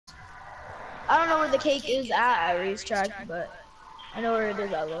I don't know where the cake is at racetrack, but I know where it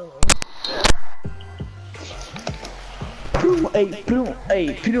is at Lonely. I'm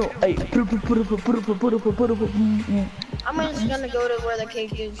just gonna go to where the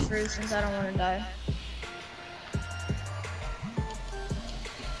cake is first since I don't want to die.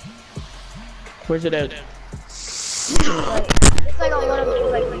 Where's it at? It's like on one of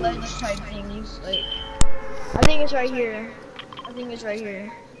those like ledge type things. Like, I think it's right here. I think it's right here.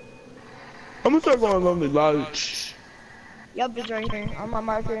 I'm gonna start going along the lodge. Yup, it's right here on my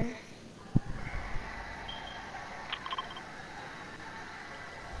marker.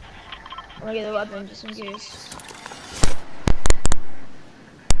 I'm gonna get the weapon just in case.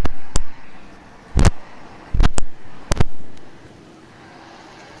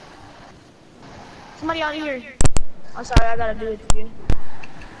 Somebody out here. I'm sorry, I gotta do it to you.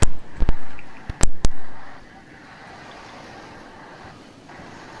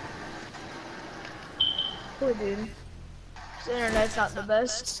 Poor dude. His internet's not the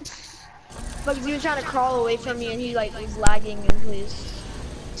best. But he was trying to crawl away from me and he like was lagging in place.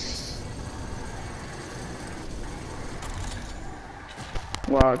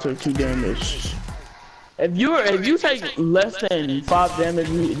 Wow, I took 2 damage. If you take less than 5 damage,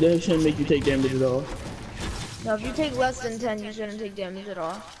 they shouldn't make you take damage at all. No, if you take less than 10, you shouldn't take damage at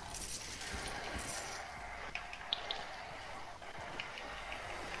all.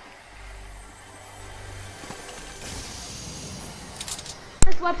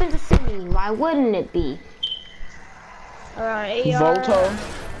 This weapon's a city. Why wouldn't it be? Alright, AR. Volto.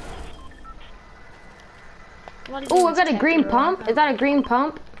 Oh, I got a green pump. Is that a green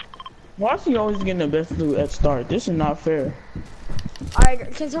pump? Why is he always getting the best loot at start? This is not fair.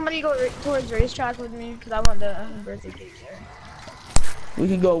 Alright, can somebody go towards racetrack with me? Cause I want the birthday cake there. We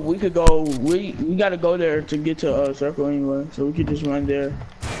gotta go there to get to circle anyway, so we could just run there.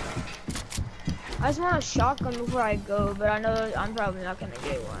 I just want a shotgun before I go, but I know I'm probably not gonna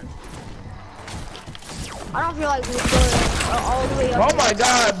get one. I don't feel like we're going all the way up. Oh my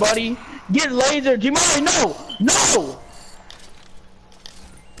god, buddy! Get laser, Jimmy! No! No! Oh,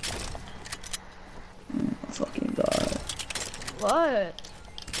 fucking god. What?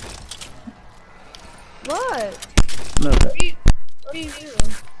 What? No, What do you do?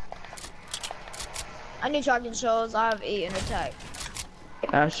 I need shotgun shells. I have 8 in attack.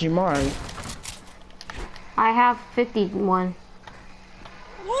 Ask Mari. I have 51.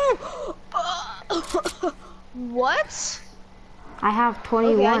 What? I have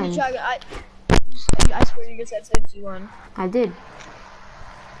 21. Okay, I need shotgun. I swear you just said 51. I did.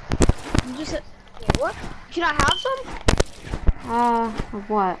 You just said. Wait, what? Can I have some?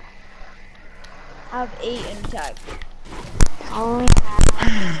 What? I have 8 in attack. I only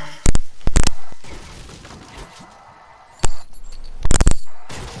have...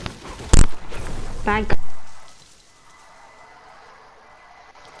 Bag.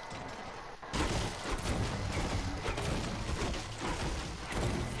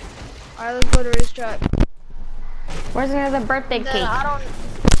 Alright, let's go to racetrack. Where's another birthday cake? I don't.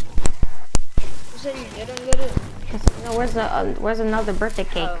 You said you didn't get it? No, where's another birthday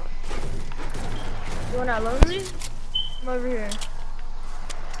cake? Oh. You want that lonely? I'm over here.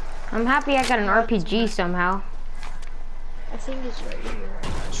 I'm happy I got an RPG somehow. I think it's right here.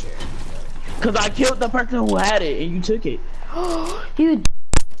 I'm not sure. Cause I killed the person who had it and you took it. You.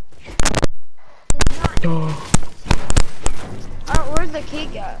 Where's the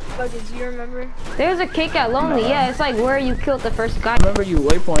cake at? Buggers, do you remember? There's a cake at Lonely. Yeah, it's like where you killed the first guy. Remember you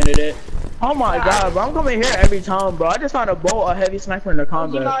waypointed it. Oh my god, bro, I'm coming here every time, bro. I just found a heavy sniper in the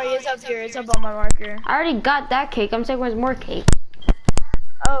combat. Sorry, it's up here. It's up on my marker. I already got that cake. I'm saying where's more cake?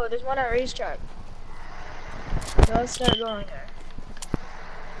 Oh, there's one at racetrack. So let's start going there.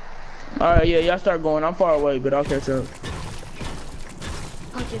 Alright, yeah, y'all start going. I'm far away, but I'll catch up.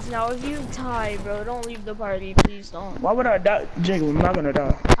 Okay, so now if you die, bro, don't leave the party, please don't. Why would I die? Jiggle, I'm not gonna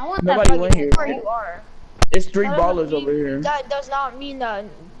die. I want Nobody went here. Where you are. It's 3 ballers over here. That does not mean that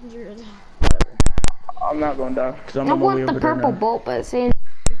you're... I'm not gonna die, because I'm I on my way want the over there purple now. bolt, but saying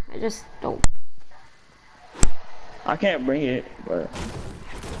I just don't. I can't bring it, but...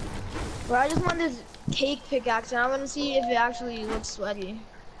 Bro, I just want this cake pickaxe, and I want to see if it actually looks sweaty.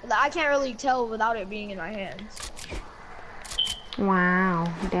 I can't really tell without it being in my hands.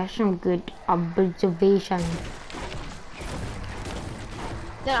 Wow, that's some good observation.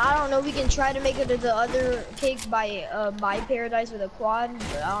 Then I don't know. We can try to make it to the other cake by paradise with a quad,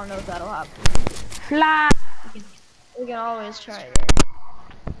 but I don't know if that'll happen. Fly. We can always try it.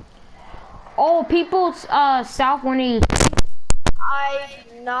 Oh, people south 180. I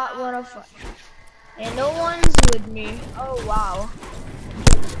do not want to fight, and no one's with me. Oh wow.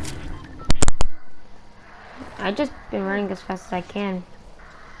 I just been running as fast as I can.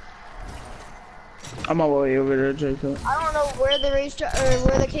 I'm on my way over there, Jacob. I don't know where the racetrack or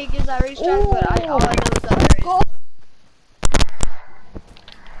where the cake is at racetrack, but all I know is that there is.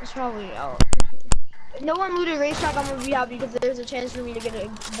 It's probably out. If no one looted racetrack, I'm gonna be happy because there's a chance for me to get a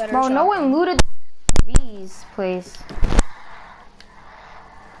better Bro, shot. no one looted V's place.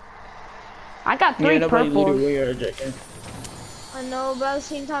 I got 3 purples. I know, but at the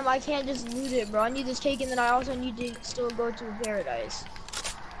same time, I can't just loot it, bro. I need this cake, and then I also need to still go to paradise.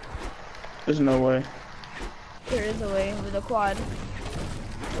 There's no way. There is a way with a quad.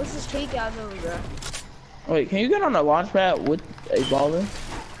 What's this cake out over there? Wait, can you get on a launch pad with a baller?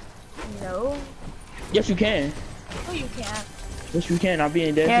 No. Yes, you can. No, you can't. Yes, you can. I'm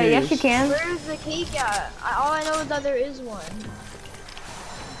being dead Yeah, serious. yes you can. Where's the cake at? All I know is that there is one.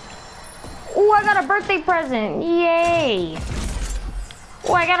 Oh, I got a birthday present. Yay.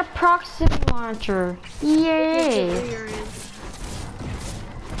 Oh, I got a proximity launcher. Yay.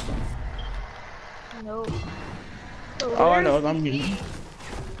 Nope. All I know is I'm getting.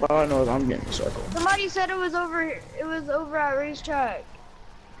 All I know is I'm getting circled. Somebody said it was over. It was over at racetrack.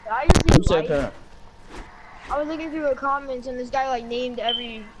 I just Who need said light. that? I was looking through the comments and this guy like named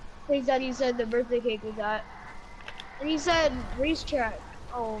every place that he said the birthday cake was at, and he said racetrack.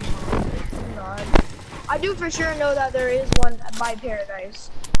 Oh my god! I do for sure know that there is one by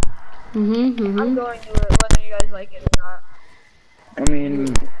Paradise. I'm going to it whether you guys like it or not. I mean.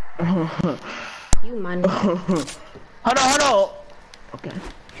 You man. Hold on. Okay.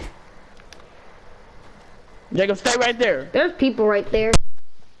 Jacob, stay right there. There's people right there.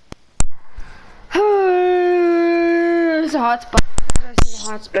 It's a hot spot.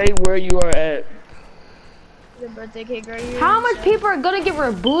 Stay where you are at. The birthday cake right here. How much people are gonna get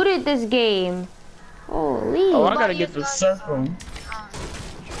rebooted this game? Holy. Oh, I gotta get the circle.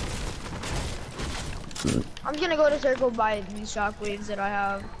 I'm gonna go to circle by these shockwaves that I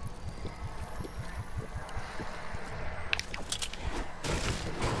have.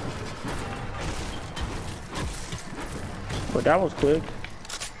 But that was quick.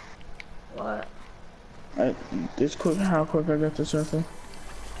 What? This quick, how quick I got the circle.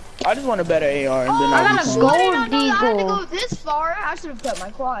 I just want a better AR and then I I'll got be a fine. gold I didn't know that I had to deagle. go this far. I should have kept my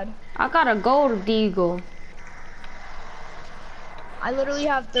quad. I got a gold deagle. I literally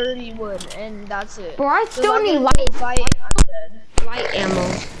have 30 wood, and that's it. Bro, I So still if I need get into light, a fight, I'm dead. light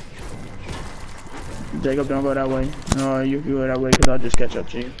ammo. Jacob, don't go that way. No, you can go that way because I'll just catch up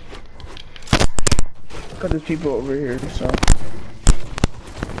to you. Because there's people over here, so.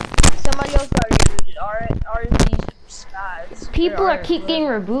 Somebody else got rebooted. RZ Spaz. People are keep getting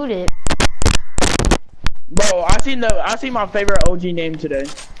rebooted. Bro, I seen my favorite OG name today.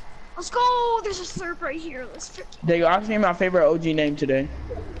 Let's go! There's a slurp right here. Let's freaking. Jacob, I seen my favorite OG name today.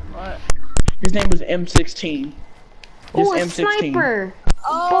 What? His name was M16. Oh, a M16. sniper.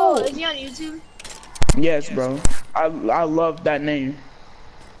 Oh, Bolt. is he on YouTube? Yes, bro. I love that name.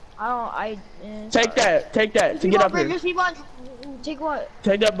 Take that to get up here. There's people on. Take what?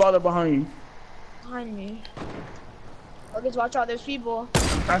 Take that baller behind you. Behind me. Okay, watch out. There's people.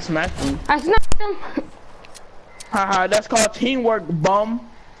 I smacked him. I snapped him. Haha, that's called teamwork, bum.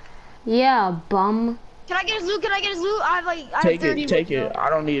 Yeah, bum. Can I get his loot? I have Take 30 it, take wood, it. though. I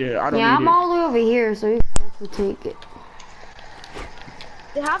don't need it. I don't Yeah, need I'm it. all the way over here, so you have to take it.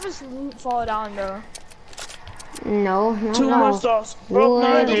 Did half his loot fall down, though? No, no, Too no. much sauce. Bro, Wood.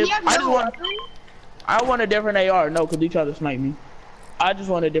 no, Did he have no weapon? I want a different AR. No, because he tried to snipe me. I just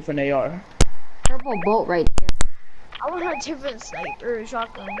want a different AR. Purple bolt right there. I want a different sniper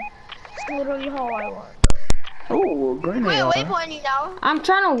shotgun. It's literally all I want. Oh, green Wait, AR. waypointing now. I'm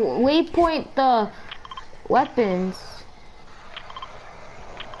trying to waypoint the weapons.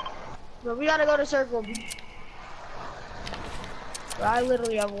 But we gotta go to circle. But I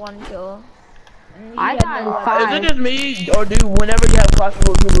literally have 1 kill. And he I had got no weapon. 5. Is it just me, or do whenever you have classes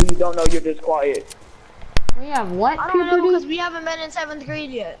with people you don't know, you're just quiet? We have what, I don't know puberty? because we haven't been in 7th grade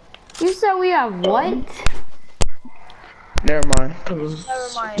yet. You said we have what? Never mind. Never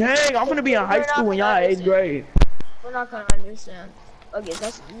mind. Dang, I'm gonna be in high We're not school when y'all gonna 8th grade. We're not gonna understand. Okay,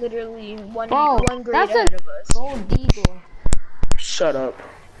 that's literally one Bro, grade that's ahead of us. Gold deagle. Shut up.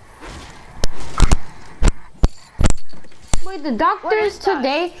 Wait, the doctor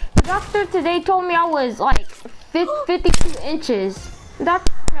today told me I was like 52 inches. The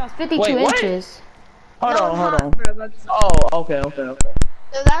doctor told me I was 52 Wait, what? inches. Hold No, on, it's hold not, on. bro, but- Oh, okay.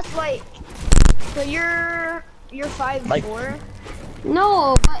 So that's like, so you're 5'4".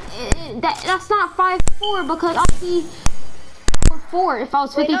 No, but that's not 5'4" because I'd be 4 if I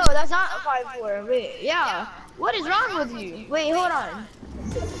was Wait, 52. no, that's not a 5'4". Wait, yeah. What is wrong with you? Wait, hold on.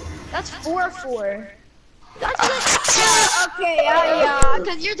 That's 4'4". Okay, yeah,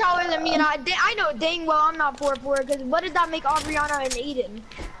 because you're taller than me, and I know dang well I'm not 4'4", because what did that make Aubriana and Aiden?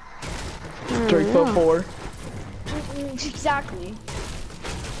 3'4". Exactly.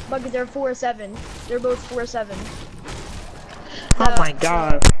 But they're 4'7". They're both 4'7". Oh my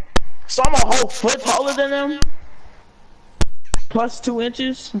god. So I'm a whole foot taller than them? Plus 2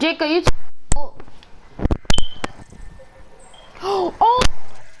 inches? Jacob, you oh,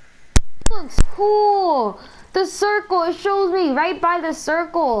 looks cool. The circle, it shows me right by the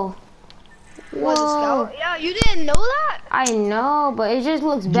circle. Was a Whoa. scout? Yeah, you didn't know that? I know, but it just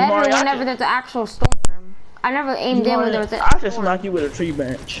looks better whenever there's an actual storm. I never aimed in when there was an I just knock you with a tree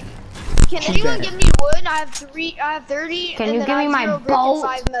bench. Can anyone give me wood? I have 30. Can you give me my bolt?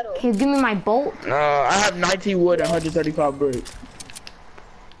 Can you give me my bolt? I have 19 wood and 135 brick.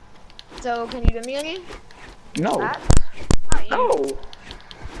 So, can you give me any? No. No.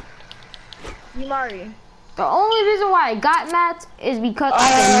 Yumari. The only reason why I got mats is because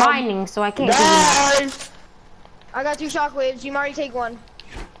I've been mining, so I can't give you mats. I got 2 shockwaves. Yumari, take one.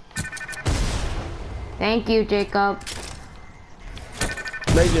 Thank you, Jacob.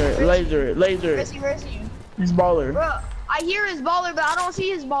 Laser. Where is he? He's baller. Bro, I hear his baller, but I don't see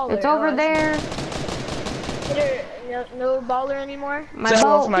his baller. It's over there. Is there no baller anymore? My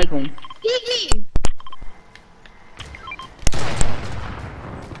boat. Snipe him. Piggy!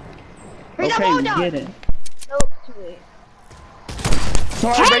 Okay, get it. Nope, too late.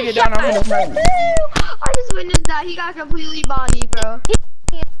 Somebody break it down. I'm gonna snipe him. I just witnessed that. He got completely bodied, bro.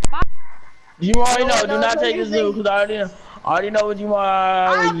 You already know. Do not take his loot, because I already know what you are.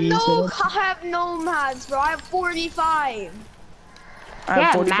 I have no mats, bro. I have 45. I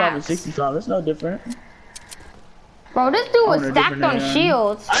have 45 and 65. It's no different. Bro, this dude was stacked on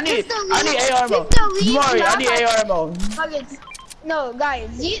shields. I need AR ammo. Jumari, I need AR ammo. No,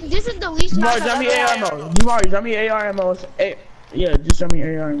 guys, this is the least map Jumari, send me AR ammo. Jumari, send me AR ammo. Yeah, just send me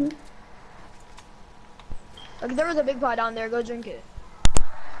AR ammo. Look, there was a big pot down there. Go drink it.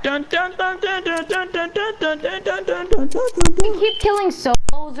 Dun dun dun dun dun dun dun dun dun dun dun dun dun dun. You keep killing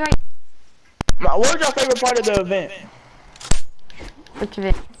solos, right? What was your favorite part of the event? Which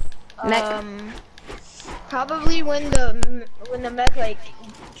event? Probably when the mech like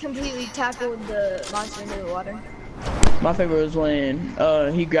completely tackled the monster into the water. My favorite was when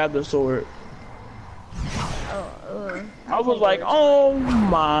he grabbed the sword. I was like, oh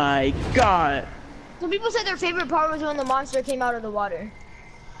my god. Some people said their favorite part was when the monster came out of the water.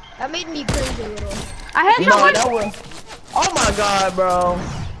 That made me cringe a little. I had that was. Oh my god, bro.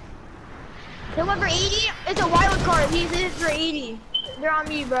 The one for 80? It's a wild card. He's in it for 80. They're on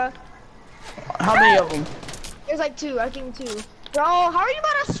me, bro. How many of them? There's like 2. I think 2. Bro, how are you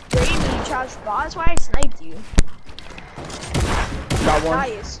about to spray me, trash bot? That's why I sniped you. Got one.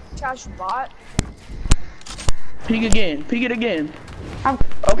 Nice, trash bot. Peek again. Peek it again.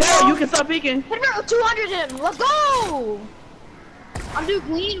 Okay, you can stop peeking. Hit him, 200 him. Let's go. I'm too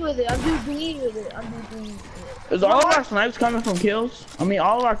clean with it. Is all of our snipes coming from kills? I mean,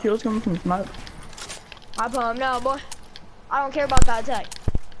 all of our kills coming from snipes? I put him now, boy. I don't care about that attack.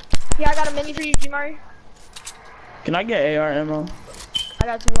 Yeah, I got a mini for you, Jimari. Can I get AR ammo? I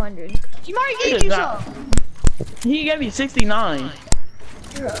got 200. Jimari gave you some. He gave me 69.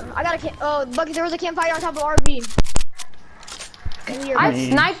 I got a oh, Bucket, there was a campfire on top of RV. I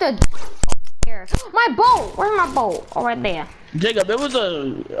sniped the here. My boat! Where's my boat? Oh, right there. Jacob, it was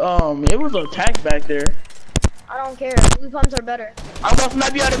a tack back there. I don't care. Blue pumps are better. I'm gonna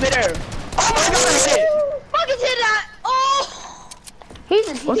snipe you out of midair. Oh my god, hit it! Bucket hit that! Oh!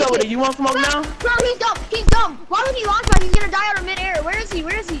 What's up with it? You want smoke now? Bro, he's dumb. He's dumb. Why would he launch back? He's gonna die out of midair. Where is he?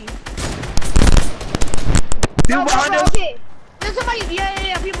 People behind us? Okay. There's somebody.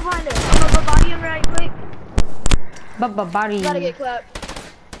 Yeah. People behind us. I'm gonna body him right quick. Body. Gotta get clapped.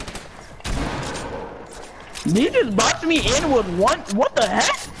 He just boxed me in with one. What the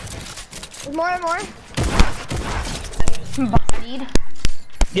heck? There's more and more. Bodied.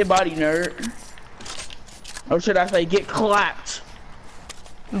 Get bodied, nerd. Or should I say, get clapped?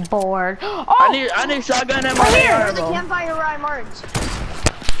 Bored. Oh! I need shotgun ammo. Right here. There's a campfire where I marked.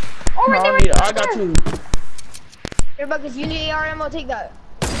 Oh, right there. I got 2. Here, Buckets, you need AR ammo. Take that.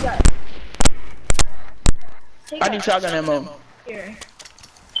 I need shotgun ammo. Here.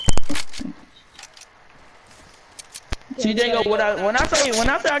 See, Jacob, when I say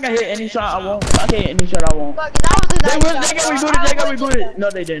I can hit any shot, I won't. I can't hit any shot, I won't. Bucket, that was a nice shot. They got rebooted. No,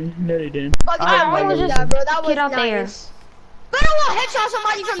 they didn't. Bucket, that was nice, bro. That was out nice. there. But I won't headshot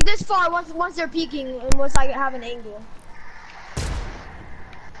somebody from this far once they're peeking and once I have an angle.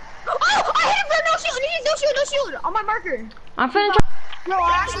 Oh! I hit him for no shield! He has no shield! On my marker! I'm finna Bro,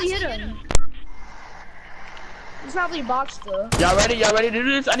 I actually hit him. He's probably boxed though. Y'all ready? Y'all ready to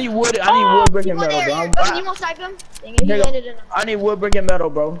do this? I need wood. I need wood, brick, and metal, bro. You won't snipe him? Dang it, he landed in. I need wood, brick, and metal,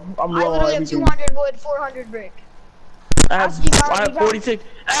 bro. I'm I low on literally have everything. 200 wood, 400 brick. I have 46.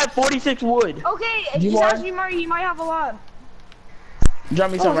 I have 46 wood. Okay, if he's asking Mario, he might have a lot.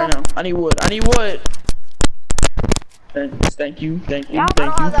 Drop me some right now. I need wood. I need wood. Thank you. Thank you.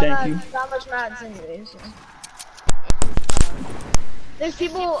 Thank you. Thank you. Not much mats anyways. So. There's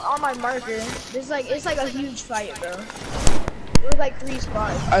people on my marker. It's like a huge fight, bro. There's like 3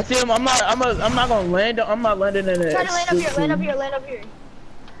 spots. I see him. I'm not gonna land. I'm not landing in it. Try to land up here. Land up here. Land up here.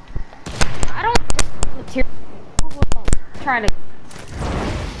 I don't try to.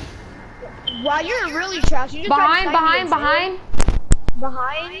 Wow, you're really trash. You just Behind.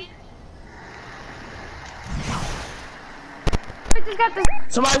 I just got this.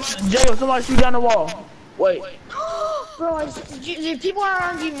 Somebody shoot down the wall. Wait. Bro, people are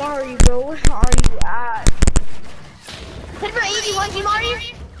on Gmari, bro. Where are you at? Hit for 81,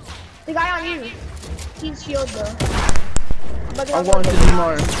 Gmari. The guy on you. Team shield, bro. I'm going to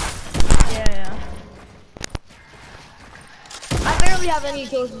Gmari. Yeah. I barely have any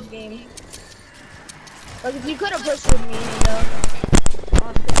kills this game. Like, if you could have pushed with me, you know.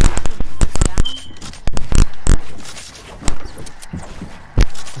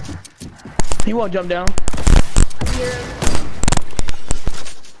 He won't jump down. I'm here.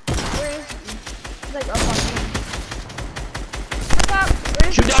 Where is he? He's like up on me. What's up? Where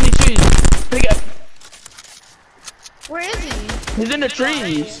is Shoot down these trees. Where is he? He's in the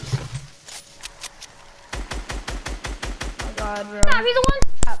trees. Oh my god, bro. Nah, he's a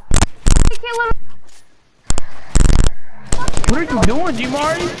one-shot. I can't let him. What are you doing,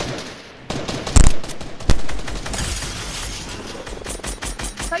 Gmari?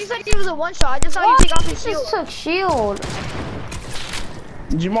 I thought you said he was a one-shot. I just saw you take off his shield. Just took shield.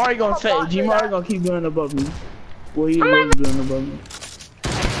 Gmari gonna keep going above me. Well, he is doing above me.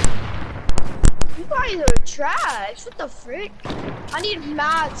 You guys are trash. What the frick? I need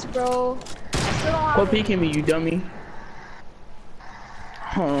mats, bro. Quit peeking me, you dummy.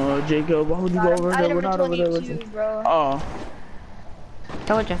 Oh, Jacob, why would you go over there? We're not over there with you. Bro. Oh.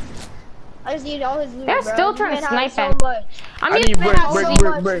 Told you. I just need all his loot, They're bro. still trying to snipe so him. much. I need brick.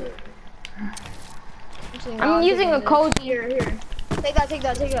 I'm using a code. Here. Take that.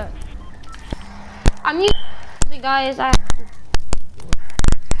 I'm using guys.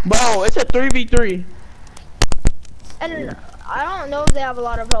 Bro, it's a 3v3. And I don't know if they have a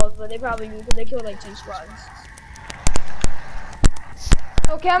lot of health, but they probably do because they killed like 2 squads.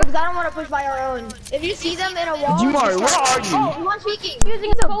 Okay, because I don't want to push by our own. If you see them in a wall, Gmari, where are you? Oh, one's peeking.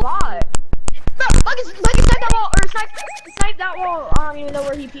 Using a bot. Bro, Lucas, snipe that wall, or snipe that wall. I don't even know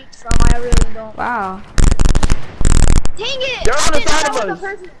where he peeked from. I really don't. Wow. Dang it! They're on the side of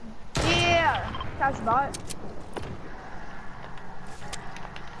us. Yeah, catch the bot.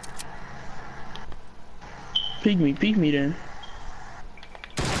 Peek me then.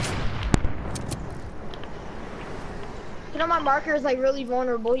 You know my marker is like really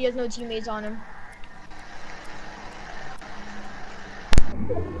vulnerable. He has no teammates on him.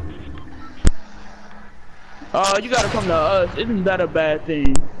 You gotta come to us. Isn't that a bad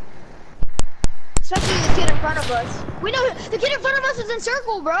thing? Especially the kid in front of us. We know the kid in front of us is in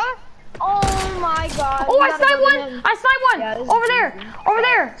circle, bro. Oh my god. Oh, I sniped one. Yeah, Over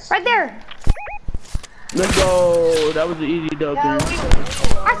there. Right there. Let's go. That was an easy dub then.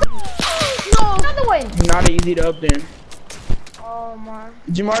 No, another one. Not an easy dub then. Oh my.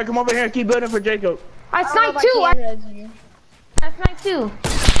 Gmari, come over here and keep building for Jacob. I sniped 2. I sniped 2.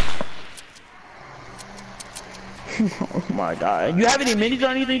 Oh my god. You have any minis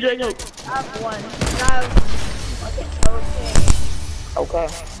or anything, Jacob? I have 1. Okay.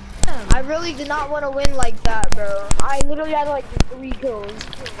 I really did not want to win like that, bro. I literally had like 3 kills.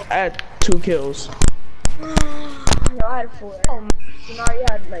 I had 2 kills. No, I had 4. Oh, Gmari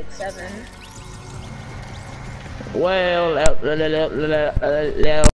had like 7. Well,